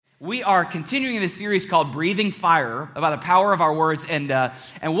We are continuing this series called Breathing Fire, about the power of our words. And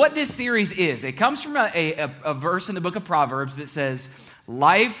what this series is, it comes from a verse in the book of Proverbs that says,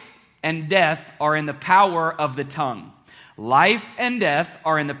 life and death are in the power of the tongue. Life and death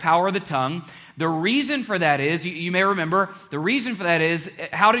are in the power of the tongue. The reason for that is, you may remember, the reason for that is,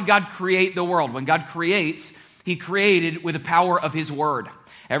 how did God create the world? When God creates, He created with the power of His word.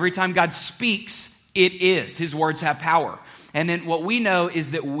 Every time God speaks, it is. His words have power. And then what we know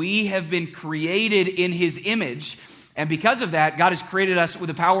is that we have been created in His image. And because of that, God has created us with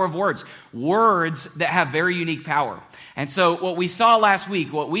the power of words. Words that have very unique power. And so what we saw last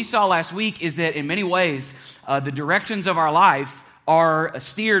week is that in many ways, the directions of our life are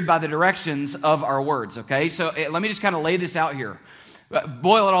steered by the directions of our words, okay? So let me just kind of lay this out here.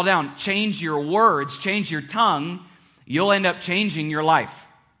 Boil it all down. Change your words, change your tongue, you'll end up changing your life.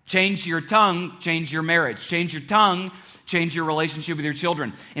 Change your tongue, change your marriage. Change your tongue, change your relationship with your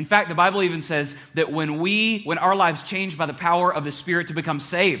children. In fact, the Bible even says that when our lives change by the power of the Spirit to become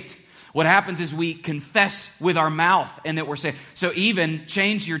saved, what happens is we confess with our mouth and that we're saved. So even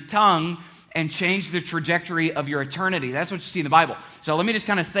change your tongue and change the trajectory of your eternity. That's what you see in the Bible. So let me just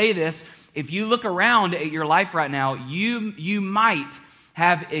kind of say this. If you look around at your life right now, you might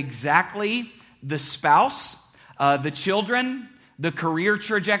have exactly the spouse, the children, the career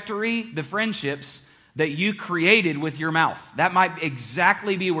trajectory, the friendships that you created with your mouth. That might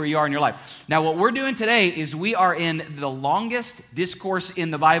exactly be where you are in your life. Now, what we're doing today is we are in the longest discourse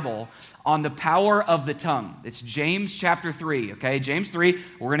in the Bible on the power of the tongue. It's James chapter 3, okay? James 3,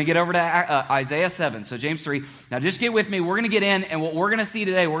 we're going to get over to Isaiah 7, so James 3. Now, just get with me. We're going to get in, and what we're going to see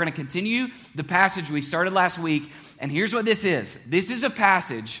today, we're going to continue the passage we started last week, and here's what this is. This is a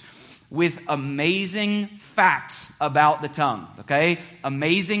passage with amazing facts about the tongue, okay?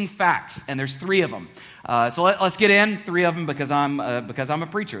 Amazing facts, and there's 3 of them. So let's get in 3 of them because I'm a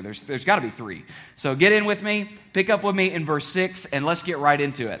preacher. There's got to be 3. So get in with me, pick up with me in verse 6, and let's get right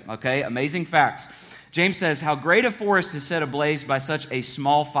into it, okay? Amazing facts. James says, "How great a forest is set ablaze by such a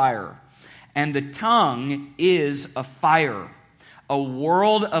small fire, and the tongue is a fire, a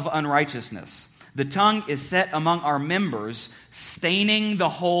world of unrighteousness. The tongue is set among our members, staining the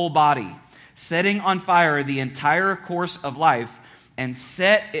whole body, setting on fire the entire course of life, and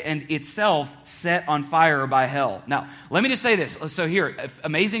itself set on fire by hell." Now, let me just say this. So here,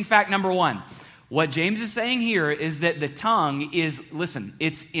 amazing fact number 1. What James is saying here is that the tongue is, listen,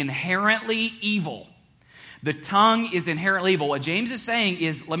 it's inherently evil. The tongue is inherently evil. What James is saying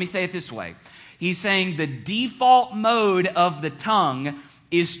is, let me say it this way. He's saying the default mode of the tongue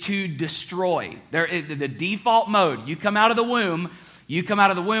is to destroy. The default mode, you come out of the womb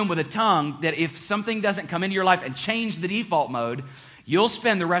with a tongue that if something doesn't come into your life and change the default mode, you'll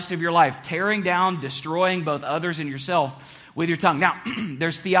spend the rest of your life tearing down, destroying both others and yourself with your tongue. Now,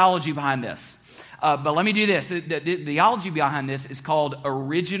 there's theology behind this. But let me do this. The theology behind this is called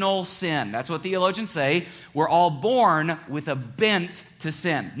original sin. That's what theologians say. We're all born with a bent to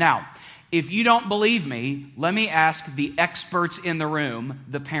sin. Now, if you don't believe me, let me ask the experts in the room,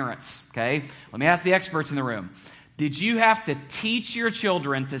 the parents, okay? Let me ask the experts in the room. Did you have to teach your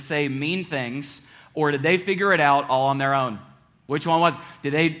children to say mean things, or did they figure it out all on their own? Which one was it?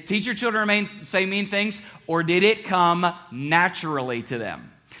 Did they teach your children to say mean things, or did it come naturally to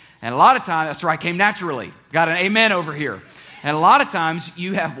them? And a lot of times, that's right, it came naturally. Got an amen over here. And a lot of times,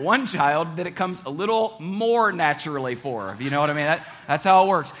 you have one child that it comes a little more naturally for. You know what I mean? That's how it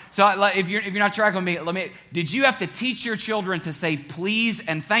works. So if you're not tracking with me, did you have to teach your children to say please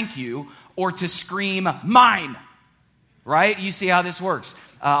and thank you, or to scream mine? Right? You see how this works.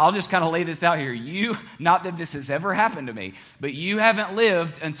 I'll just kind of lay this out here. Not that this has ever happened to me, but you haven't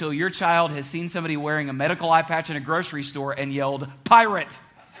lived until your child has seen somebody wearing a medical eye patch in a grocery store and yelled pirate.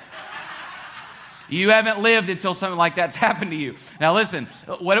 You haven't lived until something like that's happened to you. Now listen,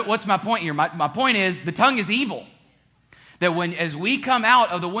 what's my point here? My point is the tongue is evil. That as we come out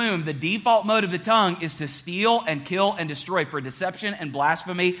of the womb, the default mode of the tongue is to steal and kill and destroy, for deception and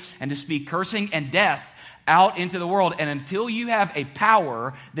blasphemy, and to speak cursing and death out into the world. And until you have a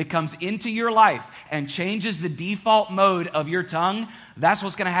power that comes into your life and changes the default mode of your tongue, that's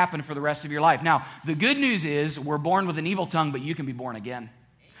what's going to happen for the rest of your life. Now, the good news is we're born with an evil tongue, but you can be born again.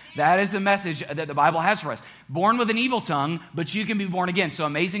 That is the message that the Bible has for us. Born with an evil tongue, but you can be born again. So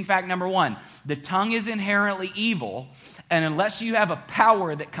amazing fact number 1, the tongue is inherently evil, and unless you have a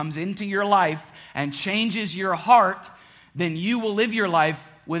power that comes into your life and changes your heart, then you will live your life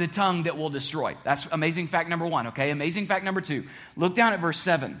with a tongue that will destroy. That's amazing fact number 1, okay? Amazing fact number 2. Look down at verse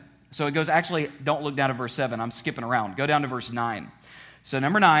 7. So it goes, actually, don't look down at verse 7. I'm skipping around. Go down to verse 9. So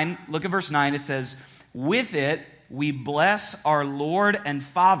number 9, look at verse 9. It says, with it we bless our Lord and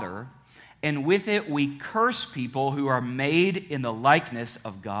Father, and with it we curse people who are made in the likeness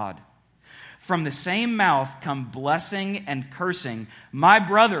of God. From the same mouth come blessing and cursing. My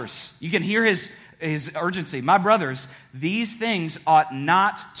brothers," you can hear his urgency. "My brothers, these things ought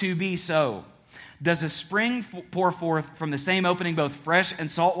not to be so. Does a spring pour forth from the same opening both fresh and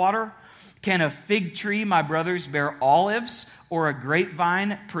salt water? Can a fig tree, my brothers, bear olives, or a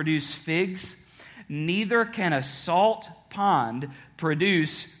grapevine produce figs? Neither can a salt pond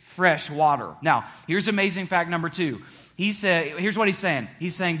produce fresh water." Now, here's amazing fact number 2. Here's what he's saying.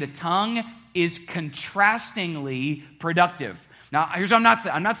 He's saying the tongue is contrastingly productive. Now, here's what I'm not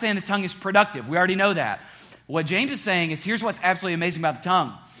saying. I'm not saying the tongue is productive. We already know that. What James is saying is, here's what's absolutely amazing about the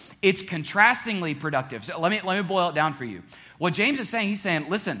tongue. It's contrastingly productive. So let me boil it down for you. What James is saying, he's saying,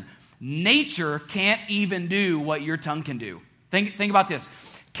 listen, nature can't even do what your tongue can do. Think about this.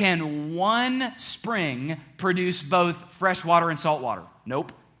 Can one spring produce both fresh water and salt water?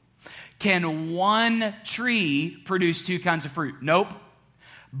 Nope. Can one tree produce 2 kinds of fruit? Nope.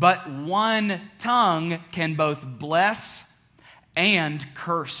 But one tongue can both bless and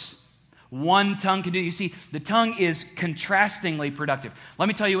curse. One tongue can do. You see, the tongue is contrastingly productive. Let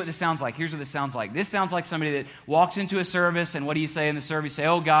me tell you what this sounds like. Here's what this sounds like. This sounds like somebody that walks into a service, and what do you say in the service? You say,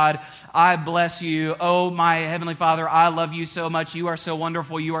 "Oh God, I bless you. Oh my Heavenly Father, I love you so much. You are so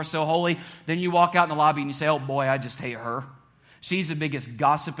wonderful. You are so holy." Then you walk out in the lobby and you say, "Oh boy, I just hate her. She's the biggest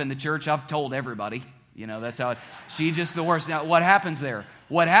gossip in the church. I've told everybody." You know, that's how she's just the worst. Now, what happens there?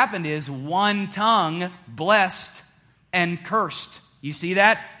 What happened is one tongue blessed and cursed. You see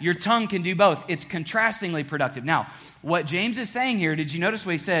that? Your tongue can do both. It's contrastingly productive. Now, what James is saying here, did you notice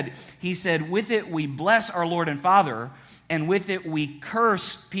what he said? He said, with it we bless our Lord and Father, and with it we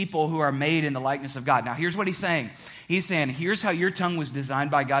curse people who are made in the likeness of God. Now, here's what he's saying. He's saying, here's how your tongue was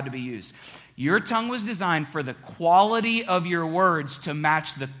designed by God to be used. Your tongue was designed for the quality of your words to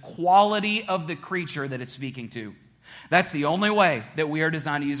match the quality of the creature that it's speaking to. That's the only way that we are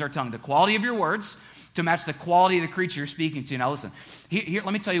designed to use our tongue. The quality of your words to match the quality of the creature you're speaking to. Now listen, here,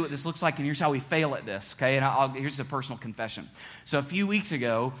 let me tell you what this looks like, and here's how we fail at this, okay? And here's a personal confession. So a few weeks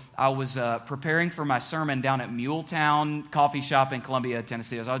ago, I was preparing for my sermon down at Muletown Coffee Shop in Columbia,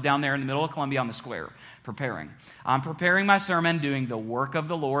 Tennessee. I was down there in the middle of Columbia on the square, preparing. I'm preparing my sermon, doing the work of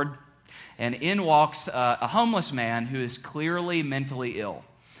the Lord, and in walks a homeless man who is clearly mentally ill.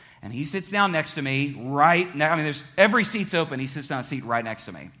 And he sits down next to me there's every seat's open. He sits down a seat right next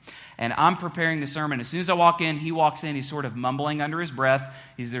to me. And I'm preparing the sermon. As soon as I walk in, he walks in. He's sort of mumbling under his breath.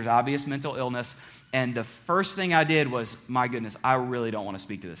 There's obvious mental illness. And the first thing I did was, my goodness, I really don't want to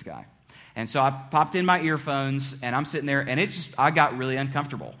speak to this guy. And so I popped in my earphones, and I'm sitting there, and I got really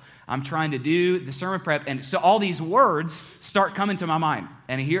uncomfortable. I'm trying to do the sermon prep, and so all these words start coming to my mind.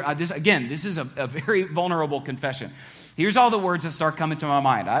 And here, this is a very vulnerable confession. Here's all the words that start coming to my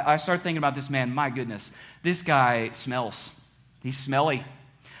mind. I start thinking about this man. My goodness, this guy smells. He's smelly.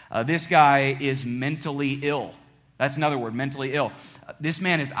 This guy is mentally ill. That's another word, mentally ill. This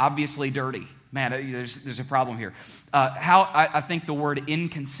man is obviously dirty. Man, there's a problem here. I think the word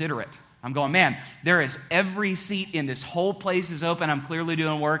inconsiderate. I'm going, man, there is every seat in this whole place is open. I'm clearly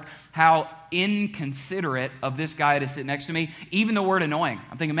doing work. How inconsiderate of this guy to sit next to me. Even the word annoying.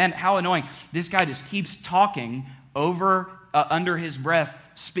 I'm thinking, man, how annoying. This guy just keeps talking under his breath,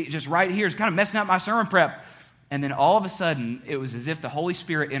 just right here. It's kind of messing up my sermon prep. And then all of a sudden, it was as if the Holy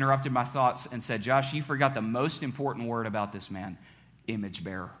Spirit interrupted my thoughts and said, Josh, you forgot the most important word about this man, image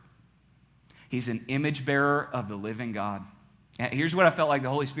bearer. He's an image bearer of the living God. And here's what I felt like the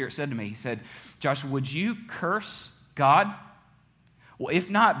Holy Spirit said to me. He said, Josh, would you curse God? Well, if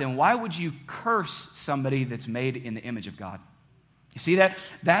not, then why would you curse somebody that's made in the image of God? You see that?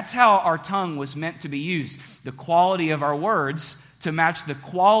 That's how our tongue was meant to be used. The quality of our words to match the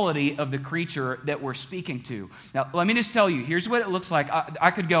quality of the creature that we're speaking to. Now, let me just tell you, here's what it looks like. I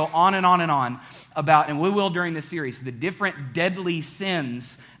could go on and on and on about, and we will during this series, the different deadly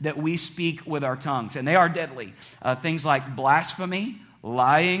sins that we speak with our tongues. And they are deadly. Things like blasphemy,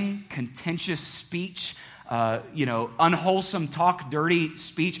 lying, contentious speech, unwholesome talk, dirty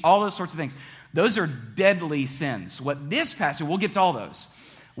speech, all those sorts of things. Those are deadly sins. What this passage, we'll get to all those.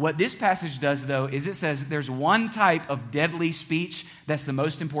 What this passage does, though, is it says there's one type of deadly speech that's the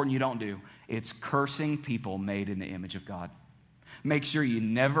most important you don't do. It's cursing people made in the image of God. Make sure you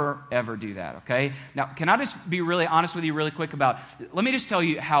never, ever do that, okay? Now, can I just be really honest with you really quick let me just tell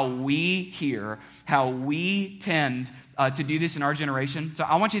you how we tend to do this in our generation. So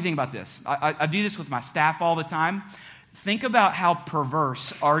I want you to think about this. I do this with my staff all the time. Think about how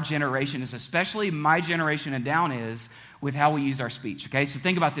perverse our generation is, especially my generation and down is, with how we use our speech, okay? So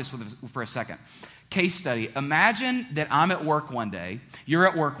think about this for a second. Case study. Imagine that I'm at work one day, you're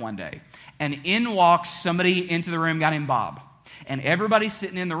at work one day, and in walks somebody into the room, a guy named Bob. And everybody's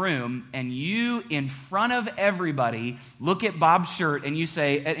sitting in the room, and you, in front of everybody, look at Bob's shirt, and you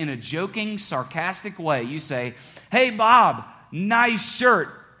say, in a joking, sarcastic way, you say, "Hey, Bob, nice shirt."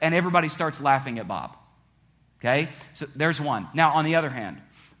 And everybody starts laughing at Bob. Okay? So there's one. Now, on the other hand,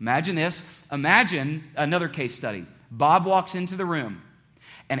 imagine this. Imagine another case study. Bob walks into the room,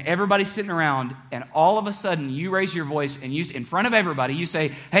 and everybody's sitting around, and all of a sudden you raise your voice, and you, in front of everybody, you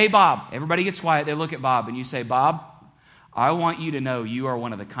say, "Hey, Bob." Everybody gets quiet. They look at Bob, and you say, "Bob, I want you to know you are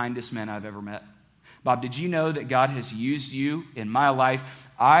one of the kindest men I've ever met. Bob, did you know that God has used you in my life?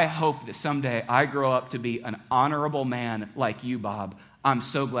 I hope that someday I grow up to be an honorable man like you, Bob. I'm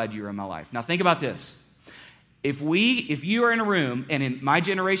so glad you're in my life." Now think about this. If you are in a room, and in my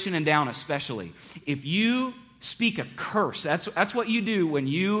generation and down especially, if you speak a curse, that's what you do when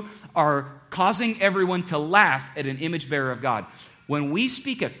you are causing everyone to laugh at an image bearer of God. When we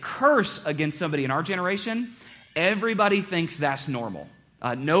speak a curse against somebody in our generation, everybody thinks that's normal.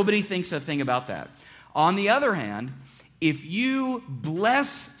 Nobody thinks a thing about that. On the other hand, if you bless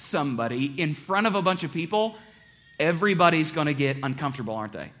somebody in front of a bunch of people, everybody's going to get uncomfortable,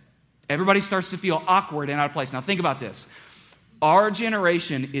 aren't they? Everybody starts to feel awkward and out of place. Now think about this. Our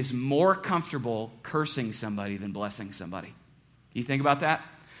generation is more comfortable cursing somebody than blessing somebody. You think about that?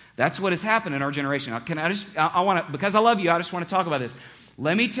 That's what has happened in our generation. Because I love you, I just want to talk about this.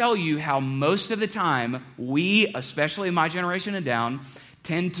 Let me tell you how most of the time we, especially my generation and down,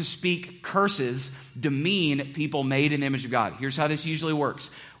 tend to speak curses, demean people made in the image of God. Here's how this usually works.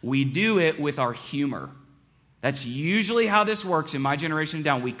 We do it with our humor. That's usually how this works in my generation and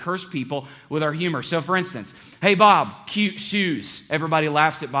down. We curse people with our humor. So for instance, "Hey, Bob, cute shoes." Everybody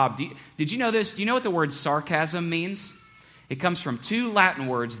laughs at Bob. Did you know this? Do you know what the word sarcasm means? It comes from two Latin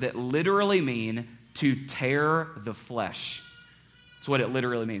words that literally mean to tear the flesh. That's what it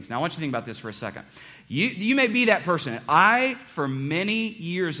literally means. Now, I want you to think about this for a second. You may be that person. For many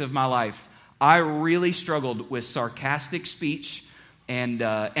years of my life, I really struggled with sarcastic speech and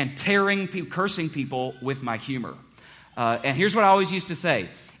cursing people with my humor. And here's what I always used to say.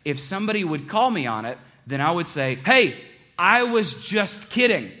 If somebody would call me on it, then I would say, "Hey, I was just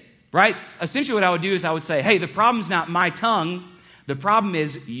kidding," right? Essentially what I would do is I would say, "Hey, the problem's not my tongue. The problem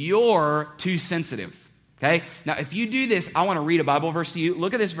is you're too sensitive." Okay? Now, if you do this, I want to read a Bible verse to you.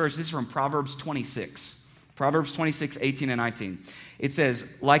 Look at this verse. This is from Proverbs 26. Proverbs 26, 18 and 19. It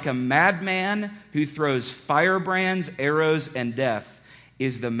says, "Like a madman who throws firebrands, arrows, and death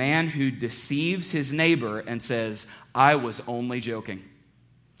is the man who deceives his neighbor and says, 'I was only joking.'"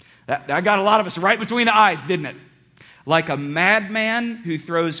 That got a lot of us right between the eyes, didn't it? Like a madman who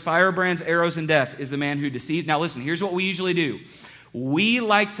throws firebrands, arrows, and death is the man who deceives. Now listen, here's what we usually do. We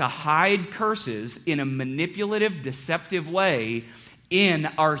like to hide curses in a manipulative, deceptive way in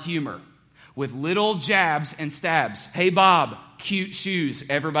our humor with little jabs and stabs. "Hey, Bob, cute shoes."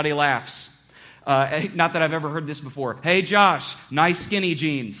 Everybody laughs. Not that I've ever heard this before. "Hey, Josh, nice skinny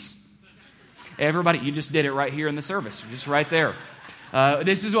jeans." Everybody, you just did it right here in the service, just right there.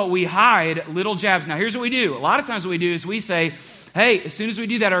 This is what we hide, little jabs. Now, here's what we do. A lot of times what we do is we say, "Hey," as soon as we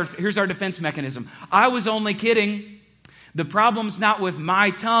do that, here's our defense mechanism. "I was only kidding. The problem's not with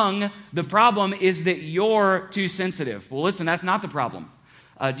my tongue. The problem is that you're too sensitive." Well, listen, that's not the problem.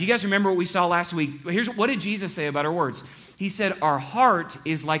 Do you guys remember what we saw last week? What did Jesus say about our words? He said, "Our heart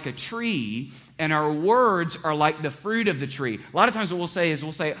is like a tree, and our words are like the fruit of the tree." A lot of times what we'll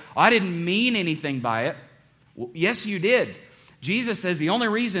say, "I didn't mean anything by it." Well, yes, you did. Jesus says the only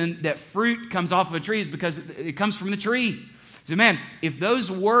reason that fruit comes off of a tree is because it comes from the tree. So man, if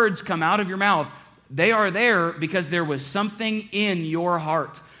those words come out of your mouth, they are there because there was something in your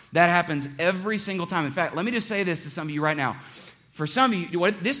heart. That happens every single time. In fact, let me just say this to some of you right now. For some of you,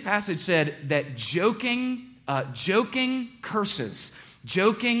 what this passage said that joking curses,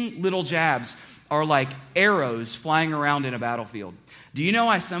 joking little jabs are like arrows flying around in a battlefield. Do you know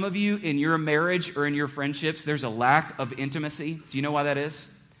why some of you in your marriage or in your friendships, there's a lack of intimacy? Do you know why that is?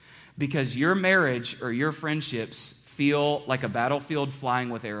 Because your marriage or your friendships feel like a battlefield flying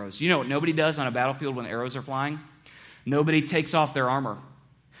with arrows. You know what nobody does on a battlefield when arrows are flying? Nobody takes off their armor.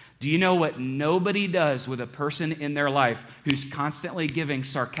 Do you know what nobody does with a person in their life who's constantly giving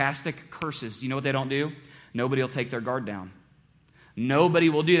sarcastic curses? Do you know what they don't do? Nobody will take their guard down. Nobody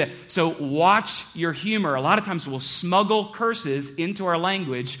will do that. So watch your humor. A lot of times we'll smuggle curses into our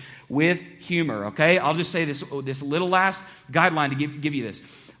language with humor, okay? I'll just say this little last guideline to give you this.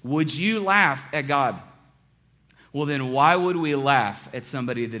 Would you laugh at God? Well, then why would we laugh at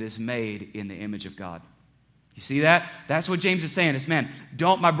somebody that is made in the image of God? You see that? That's what James is saying is, man,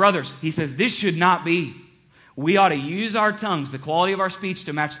 my brothers, he says, this should not be. We ought to use our tongues, the quality of our speech,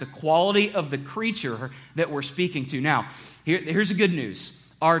 to match the quality of the creature that we're speaking to. Now, here's the good news.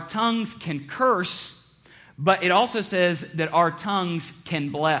 Our tongues can curse, but it also says that our tongues can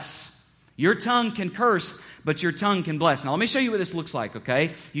bless. Your tongue can curse, but your tongue can bless. Now, let me show you what this looks like,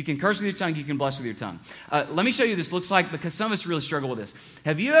 okay? You can curse with your tongue, you can bless with your tongue. Let me show you what this looks like because some of us really struggle with this.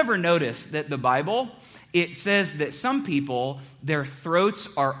 Have you ever noticed that the Bible, it says that some people, their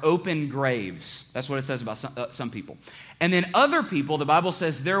throats are open graves. That's what it says about some people. And then other people, the Bible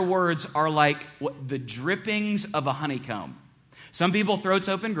says their words are like the drippings of a honeycomb. Some people, throats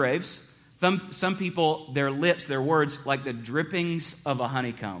open graves. Some people, their lips, their words, like the drippings of a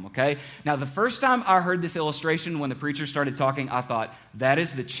honeycomb, okay? Now, the first time I heard this illustration when the preacher started talking, I thought, that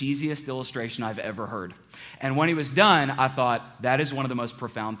is the cheesiest illustration I've ever heard. And when he was done, I thought, that is one of the most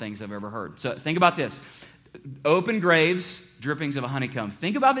profound things I've ever heard. So think about this. Open graves, drippings of a honeycomb.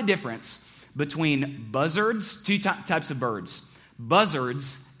 Think about the difference between buzzards, two types of birds,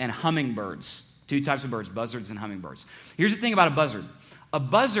 buzzards and hummingbirds. Two types of birds, buzzards and hummingbirds. Here's the thing about a buzzard. A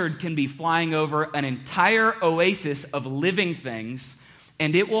buzzard can be flying over an entire oasis of living things,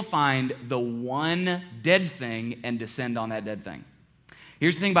 and it will find the one dead thing and descend on that dead thing.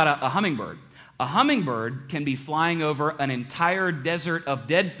 Here's the thing about a hummingbird. A hummingbird can be flying over an entire desert of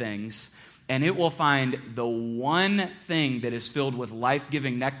dead things, and it will find the one thing that is filled with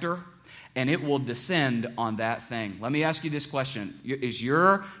life-giving nectar, and it will descend on that thing. Let me ask you this question. Is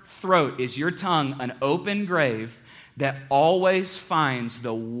your throat, is your tongue an open grave that always finds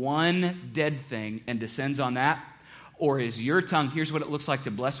the one dead thing and descends on that? Or is your tongue, here's what it looks like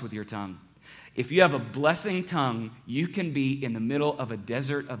to bless with your tongue. If you have a blessing tongue, you can be in the middle of a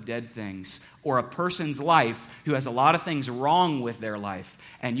desert of dead things, or a person's life who has a lot of things wrong with their life,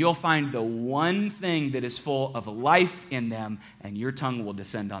 and you'll find the one thing that is full of life in them, and your tongue will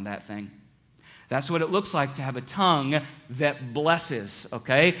descend on that thing. That's what it looks like to have a tongue that blesses,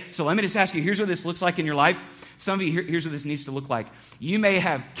 okay? So let me just ask you, here's what this looks like in your life. Some of you, here's what this needs to look like. You may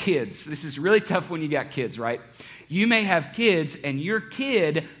have kids. This is really tough when you got kids, right? You may have kids, and your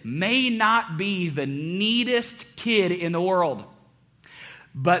kid may not be the neatest kid in the world,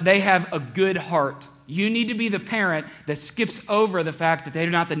 but they have a good heart. You need to be the parent that skips over the fact that they're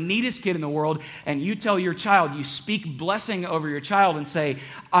not the neatest kid in the world, and you tell your child, you speak blessing over your child and say,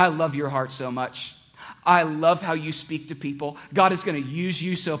 I love your heart so much. I love how you speak to people. God is going to use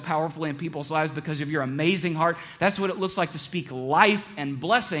you so powerfully in people's lives because of your amazing heart. That's what it looks like to speak life and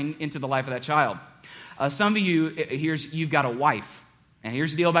blessing into the life of that child. Some of you, you've got a wife, and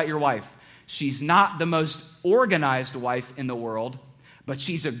here's the deal about your wife. She's not the most organized wife in the world, but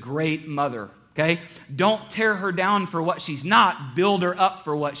she's a great mother. Okay? Don't tear her down for what she's not. Build her up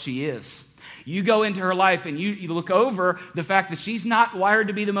for what she is. You go into her life and you look over the fact that she's not wired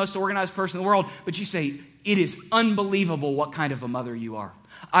to be the most organized person in the world, but you say, it is unbelievable what kind of a mother you are.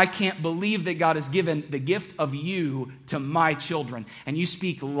 I can't believe that God has given the gift of you to my children. And you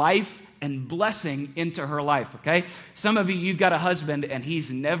speak life and blessing into her life, okay? Some of you, you've got a husband and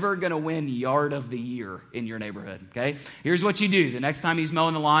he's never going to win yard of the year in your neighborhood, okay? Here's what you do. The next time he's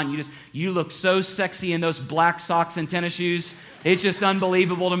mowing the lawn, you look so sexy in those black socks and tennis shoes. It's just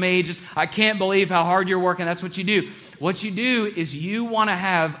unbelievable to me. I can't believe how hard you're working. That's what you do. What you do is you want to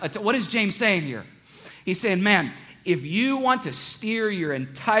have, what is James saying here? He's saying, man, if you want to steer your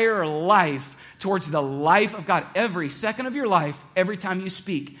entire life towards the life of God, every second of your life, every time you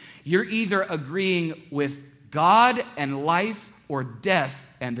speak, you're either agreeing with God and life or death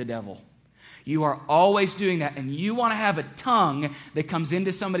and the devil. You are always doing that, and you want to have a tongue that comes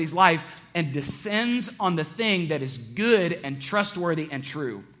into somebody's life and descends on the thing that is good and trustworthy and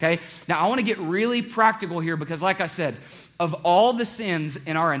true, okay? Now, I want to get really practical here because, like I said, of all the sins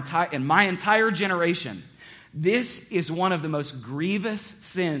in my entire generation, this is one of the most grievous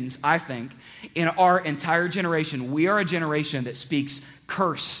sins, I think, in our entire generation. We are a generation that speaks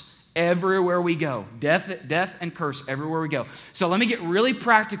curse everywhere we go. Death and curse everywhere we go. So let me get really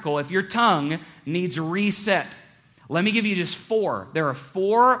practical. If your tongue needs reset, let me give you just 4. There are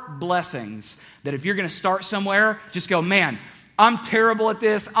 4 blessings that if you're going to start somewhere, just go, man, I'm terrible at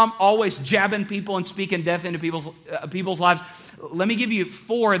this. I'm always jabbing people and speaking death into people's lives. Let me give you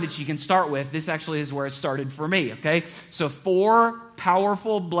 4 that you can start with. This actually is where it started for me, okay? So 4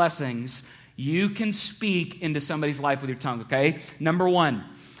 powerful blessings you can speak into somebody's life with your tongue, okay? Number 1,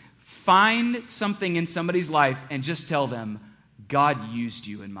 find something in somebody's life and just tell them, God used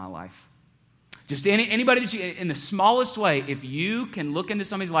you in my life. Just anybody that you, in the smallest way, if you can look into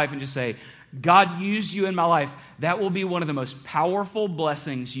somebody's life and just say, God used you in my life, that will be one of the most powerful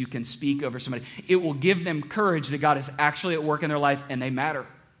blessings you can speak over somebody. It will give them courage that God is actually at work in their life and they matter.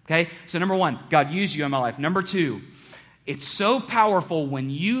 Okay? So number one, God used you in my life. Number two, it's so powerful when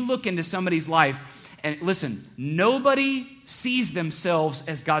you look into somebody's life and listen, nobody sees themselves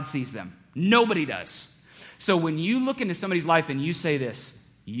as God sees them. Nobody does. So when you look into somebody's life and you say this,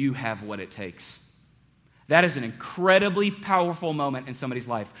 you have what it takes. That is an incredibly powerful moment in somebody's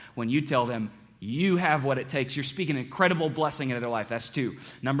life when you tell them you have what it takes. You're speaking an incredible blessing into their life. That's two.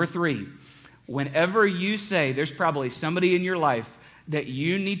 Number three, whenever you say there's probably somebody in your life that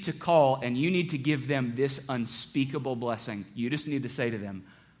you need to call and you need to give them this unspeakable blessing, you just need to say to them,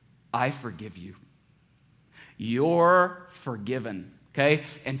 I forgive you. You're forgiven. Okay?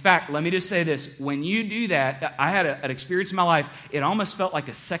 In fact, let me just say this. When you do that, I had an experience in my life. It almost felt like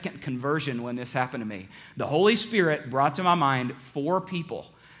a second conversion when this happened to me. The Holy Spirit brought to my mind 4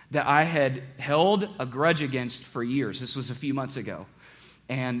 people that I had held a grudge against for years. This was a few months ago.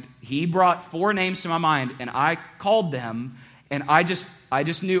 And he brought 4 names to my mind, and I called them, and I just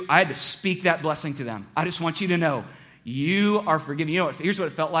knew I had to speak that blessing to them. I just want you to know, you are forgiven. You know what? Here's what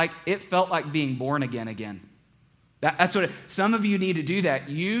it felt like. It felt like being born again. That's what some of you need to do that.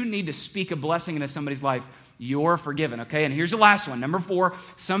 You need to speak a blessing into somebody's life. You're forgiven, okay? And here's the last one. Number 4,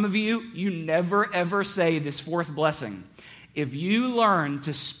 some of you never ever say this 4th blessing. If you learn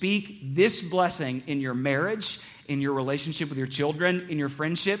to speak this blessing in your marriage, in your relationship with your children, in your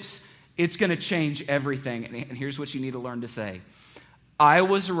friendships, it's going to change everything. And here's what you need to learn to say. I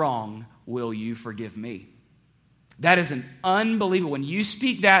was wrong. Will you forgive me? That is an unbelievable. When you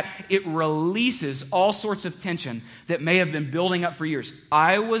speak that, it releases all sorts of tension that may have been building up for years.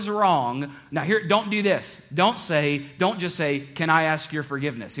 I was wrong. Now here, don't do this. Don't just say, can I ask your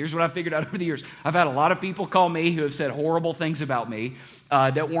forgiveness? Here's what I figured out over the years. I've had a lot of people call me who have said horrible things about me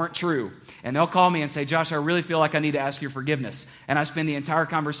that weren't true. And they'll call me and say, Josh, I really feel like I need to ask your forgiveness. And I spend the entire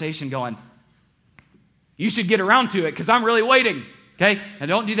conversation going, you should get around to it because I'm really waiting. Okay? Now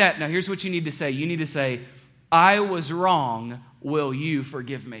don't do that. Now here's what you need to say. You need to say, I was wrong, will you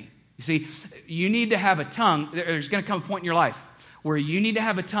forgive me? You see, you need to have a tongue. There's going to come a point in your life where you need to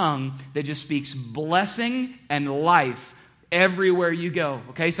have a tongue that just speaks blessing and life everywhere you go.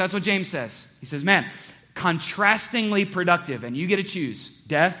 Okay, so that's what James says. He says, man, contrastingly productive, and you get to choose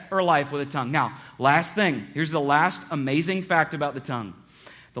death or life with a tongue. Now, last thing, here's the last amazing fact about the tongue.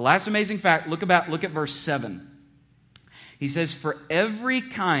 The last amazing fact, look at verse 7. He says, for every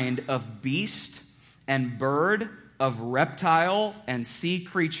kind of beast and bird, of reptile and sea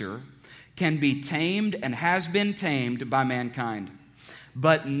creature can be tamed and has been tamed by mankind.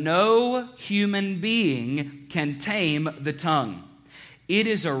 But no human being can tame the tongue. It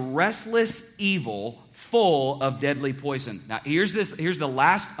is a restless evil full of deadly poison. Now, here's the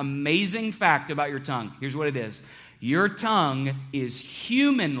last amazing fact about your tongue. Here's what it is. Your tongue is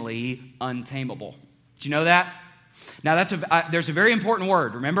humanly untamable. Did you know that? Now, there's a very important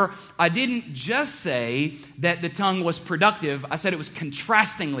word. Remember, I didn't just say that the tongue was productive. I said it was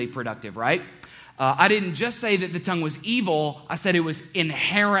contrastingly productive, right? I didn't just say that the tongue was evil. I said it was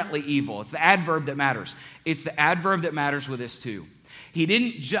inherently evil. It's the adverb that matters. It's the adverb that matters with this too.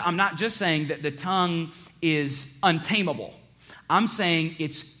 I'm not just saying that the tongue is untamable. I'm saying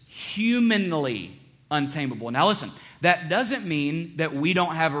it's humanly untamable. Now, listen, that doesn't mean that we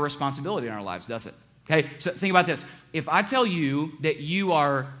don't have a responsibility in our lives, does it? Okay, so think about this. If I tell you that you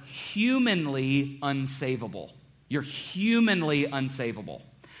are humanly unsavable, you're humanly unsavable,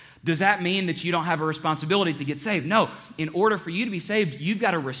 does that mean that you don't have a responsibility to get saved? No. In order for you to be saved, you've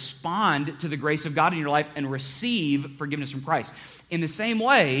got to respond to the grace of God in your life and receive forgiveness from Christ. In the same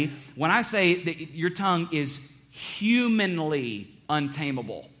way, when I say that your tongue is humanly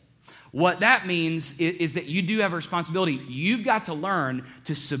untamable, what that means is that you do have a responsibility. You've got to learn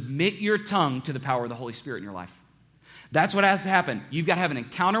to submit your tongue to the power of the Holy Spirit in your life. That's what has to happen. You've got to have an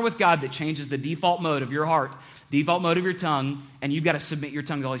encounter with God that changes the default mode of your heart, default mode of your tongue, and you've got to submit your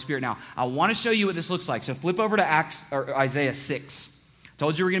tongue to the Holy Spirit. Now, I want to show you what this looks like. So flip over to Isaiah 6. I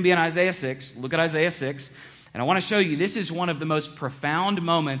told you we're going to be in Isaiah 6. Look at Isaiah 6. And I want to show you, this is one of the most profound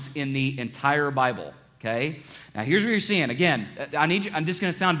moments in the entire Bible. Okay? Now, here's what you're seeing. Again, I'm just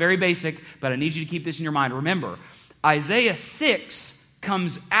going to sound very basic, but I need you to keep this in your mind. Remember, Isaiah 6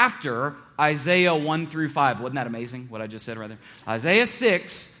 comes after Isaiah 1 through 5. Wasn't that amazing, what I just said right there? Isaiah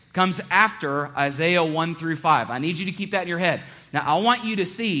 6 comes after Isaiah 1 through 5. I need you to keep that in your head. Now, I want you to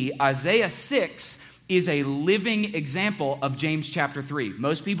see Isaiah 6 is a living example of James chapter 3.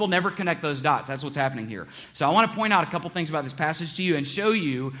 Most people never connect those dots. That's what's happening here. So I want to point out a couple things about this passage to you and show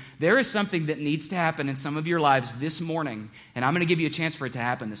you there is something that needs to happen in some of your lives this morning, and I'm going to give you a chance for it to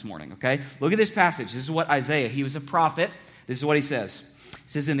happen this morning, okay? Look at this passage. This is what Isaiah, he was a prophet. This is what he says. He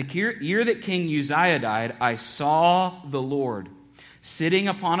says, in the year that King Uzziah died, I saw the Lord sitting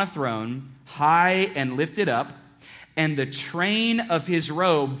upon a throne, high and lifted up, and the train of his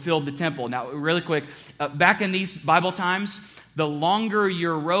robe filled the temple. Now, really quick, back in these Bible times, the longer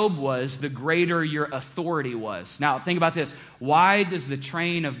your robe was, the greater your authority was. Now, think about this. Why does the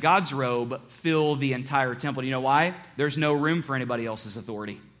train of God's robe fill the entire temple? Do you know why? There's no room for anybody else's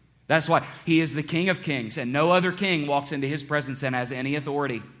authority. That's why he is the King of Kings, and no other king walks into his presence and has any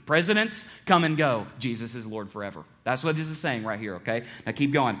authority. Presidents come and go. Jesus is Lord forever. That's what this is saying right here, okay? Now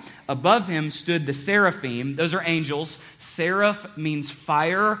keep going. Above him stood the seraphim. Those are angels. Seraph means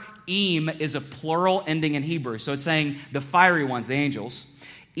fire. Eem is a plural ending in Hebrew. So it's saying the fiery ones, the angels.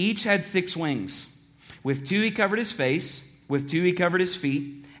 Each had 6 wings. With 2 he covered his face. With 2 he covered his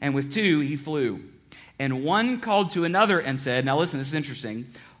feet. And with 2 he flew. And one called to another and said, now listen, this is interesting.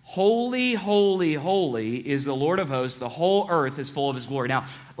 Holy, holy, holy is the Lord of hosts. The whole earth is full of his glory. Now,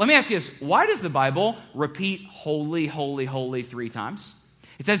 let me ask you this. Why does the Bible repeat holy, holy, holy 3 times?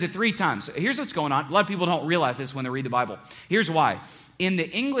 It says it 3 times. Here's what's going on. A lot of people don't realize this when they read the Bible. Here's why. In the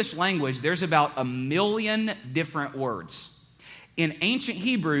English language, there's about 1 million different words. In ancient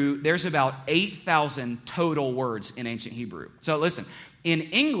Hebrew, there's about 8,000 total words in ancient Hebrew. So listen, in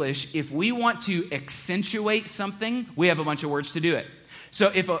English, if we want to accentuate something, we have a bunch of words to do it. So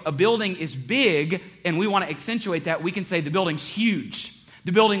if a building is big and we want to accentuate that, we can say the building's huge.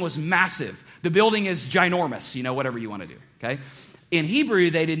 The building was massive. The building is ginormous, whatever you want to do, okay? In Hebrew,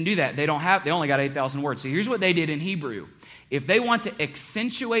 they didn't do that. They only got 8,000 words. So here's what they did in Hebrew. If they want to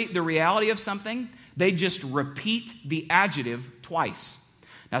accentuate the reality of something, they just repeat the adjective twice.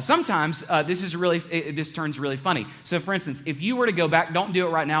 Now, sometimes this turns really funny. So, for instance, if you were to go back, don't do it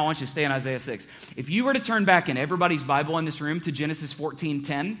right now. I want you to stay in Isaiah 6. If you were to turn back in everybody's Bible in this room to Genesis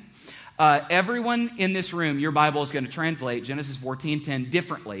 14:10, everyone in this room, your Bible is going to translate Genesis 14:10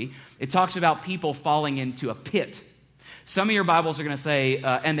 differently. It talks about people falling into a pit. Some of your Bibles are going to say,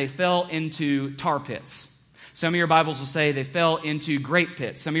 and they fell into tar pits. Some of your Bibles will say they fell into great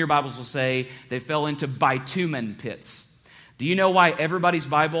pits. Some of your Bibles will say they fell into bitumen pits. Do you know why everybody's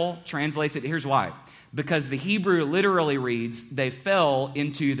Bible translates it? Here's why. Because the Hebrew literally reads, they fell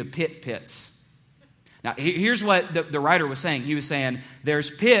into the pits. Now, here's what the writer was saying. He was saying,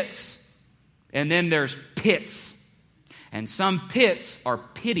 there's pits, and then there's pits. And some pits are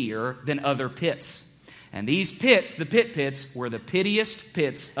pittier than other pits. And these pits, the pits, were the pittiest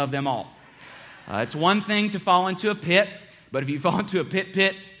pits of them all. It's one thing to fall into a pit, but if you fall into a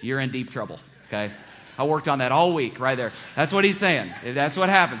pit, you're in deep trouble, okay? I worked on that all week right there. That's what he's saying. That's what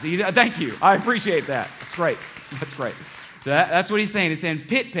happens. Thank you. I appreciate that. That's great. That's great. So that's what he's saying. He's saying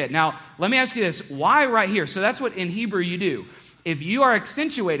pit. Now, let me ask you this. Why right here? So that's what in Hebrew you do. If you are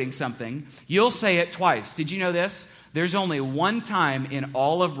accentuating something, you'll say it twice. Did you know this? There's only one time in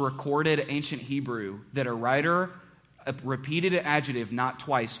all of recorded ancient Hebrew that a writer repeated an adjective not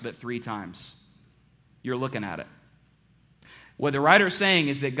twice but 3 times. You're looking at it. What the writer is saying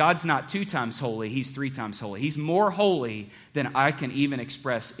is that God's not 2 times holy, he's 3 times holy. He's more holy than I can even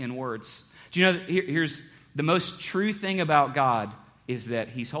express in words. Do you know, here's the most true thing about God is that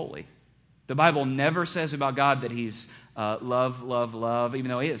he's holy. The Bible never says about God that he's love, even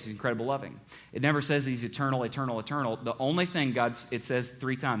though he is. He's incredible loving. It never says that he's eternal. The only thing it says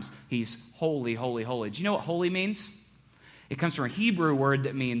 3 times, he's holy, holy, holy. Do you know what holy means? It comes from a Hebrew word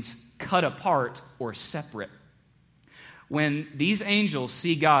that means cut apart or separate. When these angels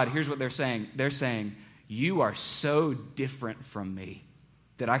see God, here's what they're saying. They're saying, you are so different from me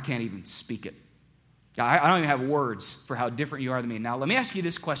that I can't even speak it. I don't even have words for how different you are than me. Now, let me ask you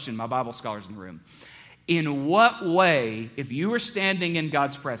this question, my Bible scholars in the room. In what way, if you were standing in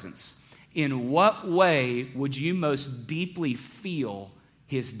God's presence, in what way would you most deeply feel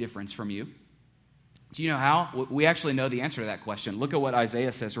his difference from you? Do you know how? We actually know the answer to that question. Look at what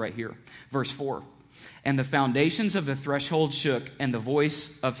Isaiah says right here. Verse 4. And the foundations of the threshold shook, and the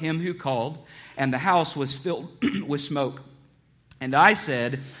voice of him who called, and the house was filled with smoke. And I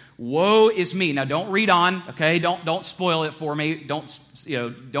said, woe is me. Now don't read on, okay? Don't spoil it for me.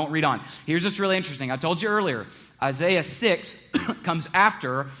 Don't read on. Here's what's really interesting. I told you earlier, Isaiah 6 comes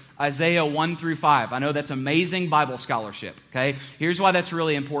after Isaiah 1 through 5. I know that's amazing Bible scholarship, okay? Here's why that's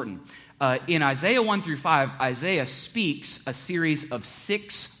really important. In Isaiah 1 through 5, Isaiah speaks a series of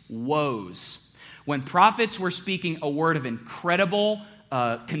 6 woes. When prophets were speaking a word of incredible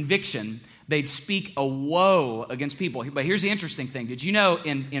conviction, They'd speak a woe against people. But here's the interesting thing. Did you know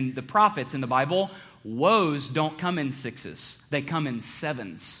in the prophets in the Bible, woes don't come in 6s. They come in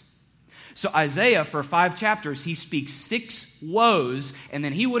 7s. So Isaiah, for 5 chapters, he speaks 6 woes, and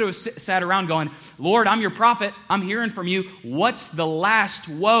then he would have sat around going, Lord, I'm your prophet. I'm hearing from you. What's the last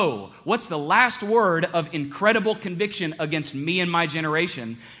woe? What's the last word of incredible conviction against me and my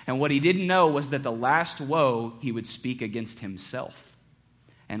generation? And what he didn't know was that the last woe he would speak against himself.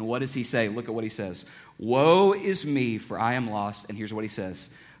 And what does he say? Look at what he says. Woe is me, for I am lost. And here's what he says.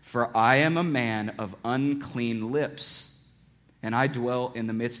 For I am a man of unclean lips, and I dwell in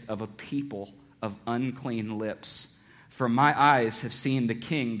the midst of a people of unclean lips. For my eyes have seen the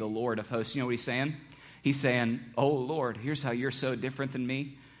King, the Lord of hosts. You know what he's saying? He's saying, oh, Lord, here's how you're so different than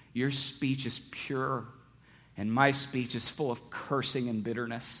me. Your speech is pure, and my speech is full of cursing and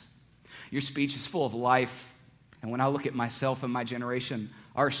bitterness. Your speech is full of life. And when I look at myself and my generation,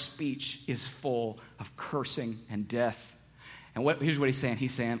 our speech is full of cursing and death. And here's what he's saying.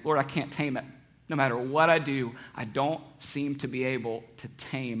 He's saying, Lord, I can't tame it. No matter what I do, I don't seem to be able to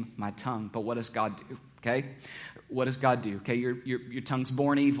tame my tongue. But what does God do? Okay? What does God do? Okay, your tongue's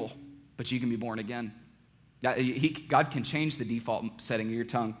born evil, but you can be born again. God can change the default setting of your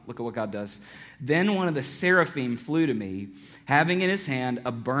tongue. Look at what God does. Then one of the seraphim flew to me, having in his hand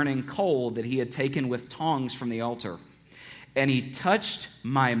a burning coal that he had taken with tongs from the altar. And he touched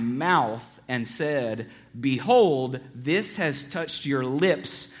my mouth and said, Behold, this has touched your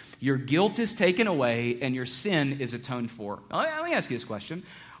lips. Your guilt is taken away, and your sin is atoned for. Let me ask you this question.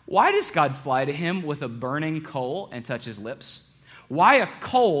 Why does God fly to him with a burning coal and touch his lips? Why a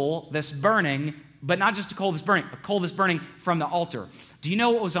coal that's burning, but not just a coal that's burning from the altar? Do you know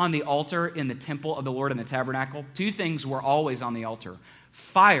what was on the altar in the temple of the Lord in the tabernacle? 2 things were always on the altar: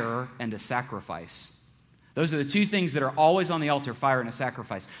 fire and a sacrifice. Those are the 2 things that are always on the altar, fire and a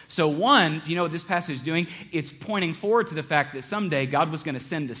sacrifice. So one, do you know what this passage is doing? It's pointing forward to the fact that someday God was going to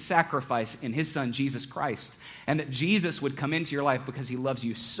send a sacrifice in his son, Jesus Christ. And that Jesus would come into your life because he loves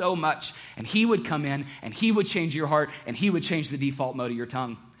you so much. And he would come in and he would change your heart and he would change the default mode of your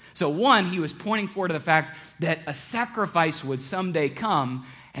tongue. So one, he was pointing forward to the fact that a sacrifice would someday come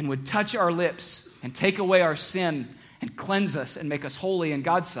and would touch our lips and take away our sin and cleanse us and make us holy in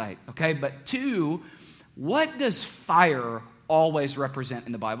God's sight. Okay, but 2, what does fire always represent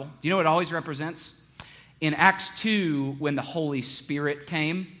in the Bible? Do you know what it always represents? In Acts 2, when the Holy Spirit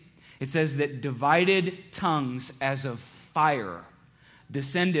came, it says that divided tongues as of fire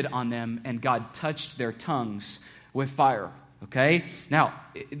descended on them, and God touched their tongues with fire. Okay? Now,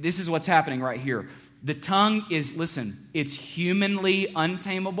 this is what's happening right here. The tongue is, listen, it's humanly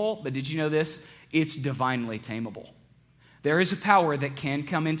untamable, but did you know this? It's divinely tameable. There is a power that can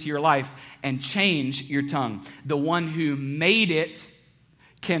come into your life and change your tongue. The one who made it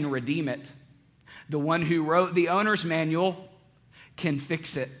can redeem it. The one who wrote the owner's manual can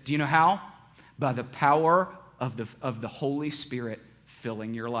fix it. Do you know how? By the power of the Holy Spirit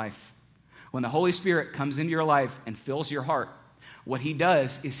filling your life. When the Holy Spirit comes into your life and fills your heart, what he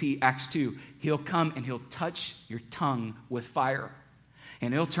does is Acts 2, he'll come and he'll touch your tongue with fire.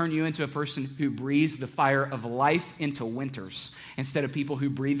 And it'll turn you into a person who breathes the fire of life into winters instead of people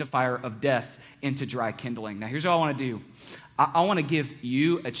who breathe the fire of death into dry kindling. Now, here's what I want to do. I want to give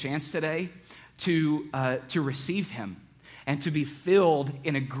you a chance today to receive him and to be filled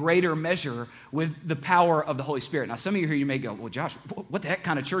in a greater measure with the power of the Holy Spirit. Now, some of you here, you may go, well, Josh, what the heck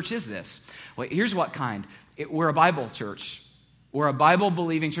kind of church is this? Well, here's what kind. We're a Bible church. We're a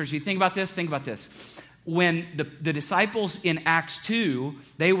Bible-believing church. If you think about this, When the disciples in Acts 2,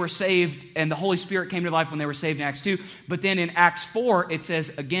 they were saved, and the Holy Spirit came to life when they were saved in Acts 2. But then in Acts 4, it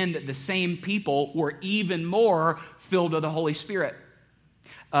says again that the same people were even more filled with the Holy Spirit.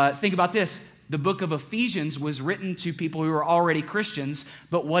 Think about this. The book of Ephesians was written to people who were already Christians,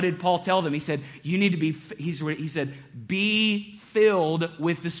 but what did Paul tell them? He said, you need to be, he said, be filled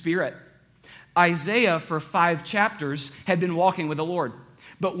with the Spirit. Isaiah, for 5 chapters, had been walking with the Lord.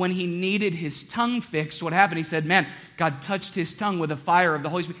 But when he needed his tongue fixed, what happened? He said, man, God touched his tongue with the fire of the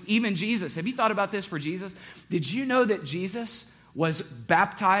Holy Spirit. Even Jesus. Have you thought about this for Jesus? Did you know that Jesus was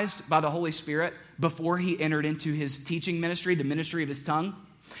baptized by the Holy Spirit before he entered into his teaching ministry, the ministry of his tongue?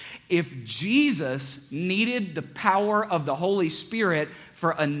 If Jesus needed the power of the Holy Spirit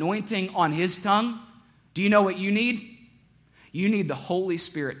for anointing on his tongue, do you know what you need? You need the Holy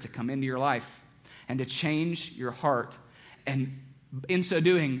Spirit to come into your life and to change your heart, and in so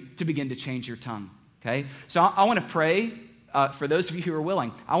doing, to begin to change your tongue, okay? So I want to pray for those of you who are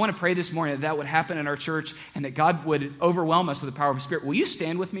willing. I want to pray this morning that would happen in our church and that God would overwhelm us with the power of His Spirit. Will you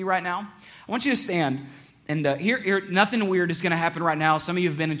stand with me right now? I want you to stand, And here, nothing weird is going to happen right now. Some of you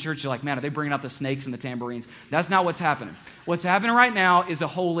have been in church, you're like, man, are they bringing out the snakes and the tambourines? That's not what's happening. What's happening right now is a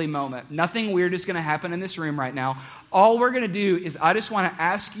holy moment. Nothing weird is going to happen in this room right now. All we're going to do is I just want to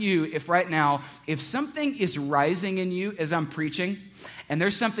ask you if right now, if something is rising in you as I'm preaching, and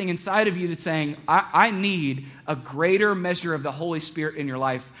there's something inside of you that's saying, I need a greater measure of the Holy Spirit in your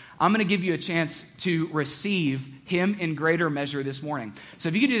life, I'm going to give you a chance to receive him in greater measure this morning. So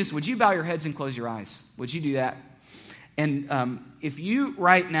if you could do this, would you bow your heads and close your eyes? Would you do that? And if you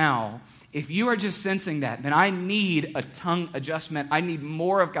right now, if you are just sensing that, then I need a tongue adjustment. I need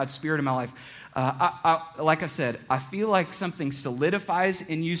more of God's Spirit in my life. Like I said, I feel like something solidifies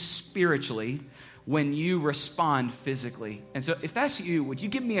in you spiritually when you respond physically. And so if that's you, would you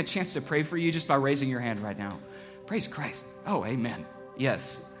give me a chance to pray for you just by raising your hand right now? Praise Christ. Oh, amen.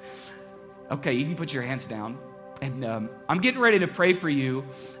 Yes. Okay, you can put your hands down. And I'm getting ready to pray for you,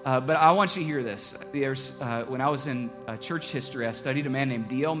 but I want you to hear this. When I was in church history, I studied a man named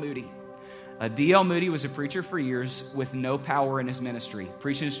D.L. Moody. D.L. Moody was a preacher for years with no power in his ministry.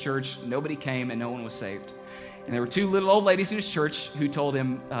 Preaching his church, nobody came and no one was saved. And there were two little old ladies in his church who told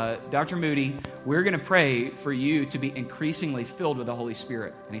him, Dr. Moody, we're going to pray for you to be increasingly filled with the Holy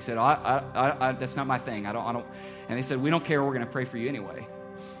Spirit. And he said, that's not my thing. I don't. And they said, we don't care. We're going to pray for you anyway.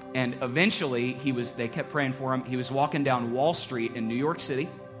 And eventually, they kept praying for him. He was walking down Wall Street in New York City,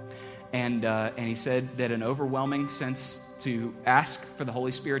 and he said that an overwhelming sense to ask for the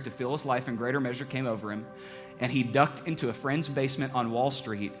Holy Spirit to fill his life in greater measure came over him, and he ducked into a friend's basement on Wall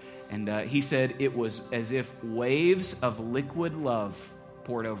Street, and he said it was as if waves of liquid love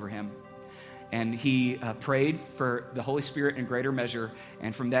poured over him. And he prayed for the Holy Spirit in greater measure.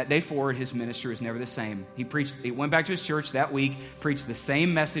 And from that day forward, his ministry was never the same. He went back to his church that week, preached the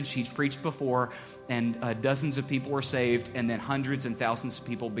same message he'd preached before, and dozens of people were saved, and then hundreds and thousands of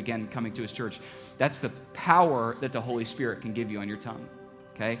people began coming to his church. That's the power that the Holy Spirit can give you on your tongue.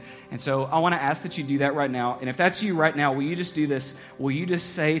 Okay? And so I want to ask that you do that right now. And if that's you right now, will you just do this? Will you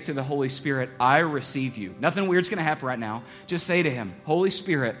just say to the Holy Spirit, I receive you? Nothing weird's going to happen right now. Just say to him, Holy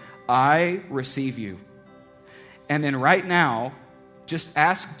Spirit, I receive you. And then right now, just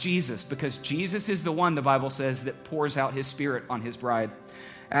ask Jesus, because Jesus is the one, the Bible says, that pours out his Spirit on his bride.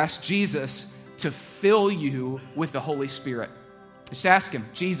 Ask Jesus to fill you with the Holy Spirit. Just ask him,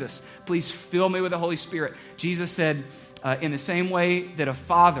 Jesus, please fill me with the Holy Spirit. Jesus said, in the same way that a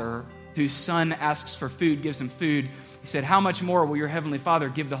father whose son asks for food gives him food, he said, how much more will your heavenly Father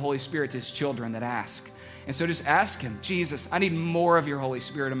give the Holy Spirit to his children that ask? And so just ask him, Jesus, I need more of your Holy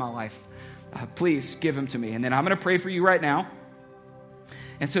Spirit in my life. Please give him to me. And then I'm going to pray for you right now.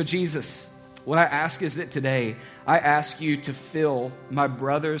 And so Jesus, what I ask is that today, I ask you to fill my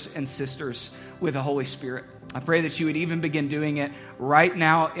brothers and sisters with the Holy Spirit. I pray that you would even begin doing it right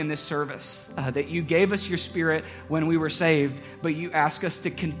now in this service, that you gave us your Spirit when we were saved, but you ask us to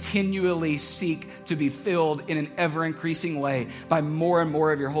continually seek to be filled in an ever-increasing way by more and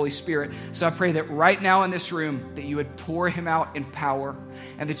more of your Holy Spirit. So I pray that right now in this room, that you would pour him out in power,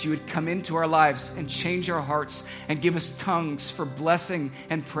 and that you would come into our lives and change our hearts and give us tongues for blessing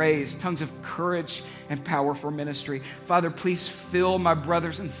and praise, tongues of courage and power for ministry. Father, please fill my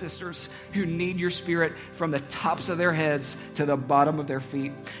brothers and sisters who need your Spirit from the tops of their heads to the bottom of their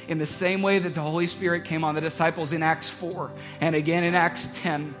feet. In the same way that the Holy Spirit came on the disciples in Acts 4 and again in Acts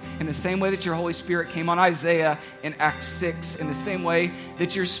 10, in the same way that your Holy Spirit came on Isaiah in Acts 6, in the same way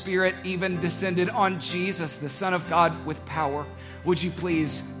that your Spirit even descended on Jesus, the Son of God, with power. Would you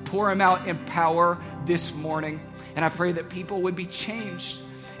please pour him out in power this morning? And I pray that people would be changed,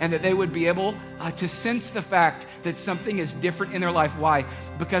 and that they would be able to sense the fact that something is different in their life. Why?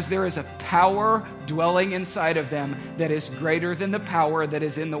 Because there is a power dwelling inside of them that is greater than the power that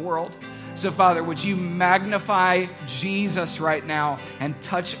is in the world. So, Father, would you magnify Jesus right now and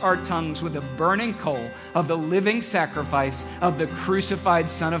touch our tongues with the burning coal of the living sacrifice of the crucified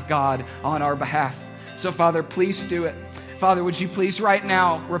Son of God on our behalf. So, Father, please do it. Father, would you please right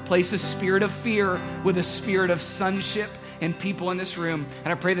now replace a spirit of fear with a spirit of sonship in people in this room.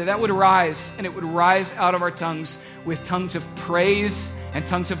 And I pray that that would rise, and it would rise out of our tongues with tongues of praise and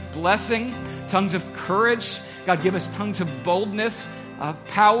tongues of blessing, tongues of courage. God, give us tongues of boldness,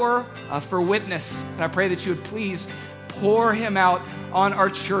 power for witness. And I pray that you would please pour him out on our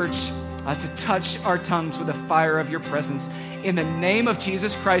church to touch our tongues with the fire of your presence. In the name of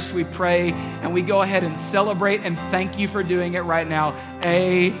Jesus Christ, we pray, and we go ahead and celebrate and thank you for doing it right now.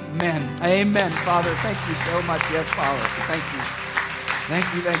 Amen. Amen. Father, thank you so much. Yes, Father. Thank you.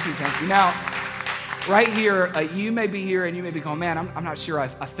 Thank you, thank you, thank you. Now, right here, you may be here and you may be going, man, I'm not sure I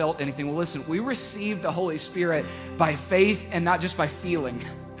felt anything. Well, listen, we receive the Holy Spirit by faith and not just by feeling.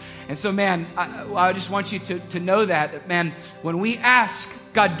 And so, man, I just want you to know that, man, when we ask,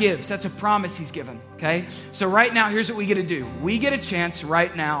 God gives. That's a promise he's given, okay? So right now, here's what we get to do. We get a chance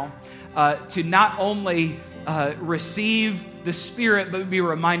right now to not only receive the Spirit, but be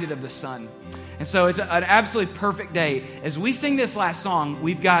reminded of the Son. And so it's an absolutely perfect day. As we sing this last song,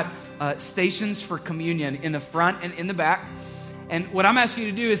 we've got stations for communion in the front and in the back. And what I'm asking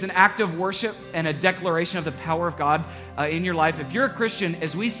you to do is an act of worship and a declaration of the power of God in your life. If you're a Christian,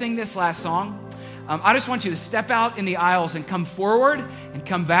 as we sing this last song, I just want you to step out in the aisles and come forward and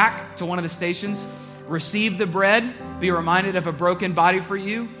come back to one of the stations. Receive the bread, be reminded of a broken body for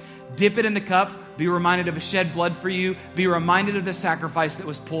you. Dip it in the cup, be reminded of a shed blood for you. Be reminded of the sacrifice that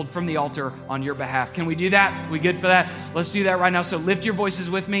was pulled from the altar on your behalf. Can we do that? We good for that? Let's do that right now. So lift your voices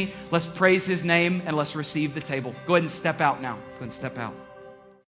with me. Let's praise his name and let's receive the table. Go ahead and step out now. Go ahead and step out.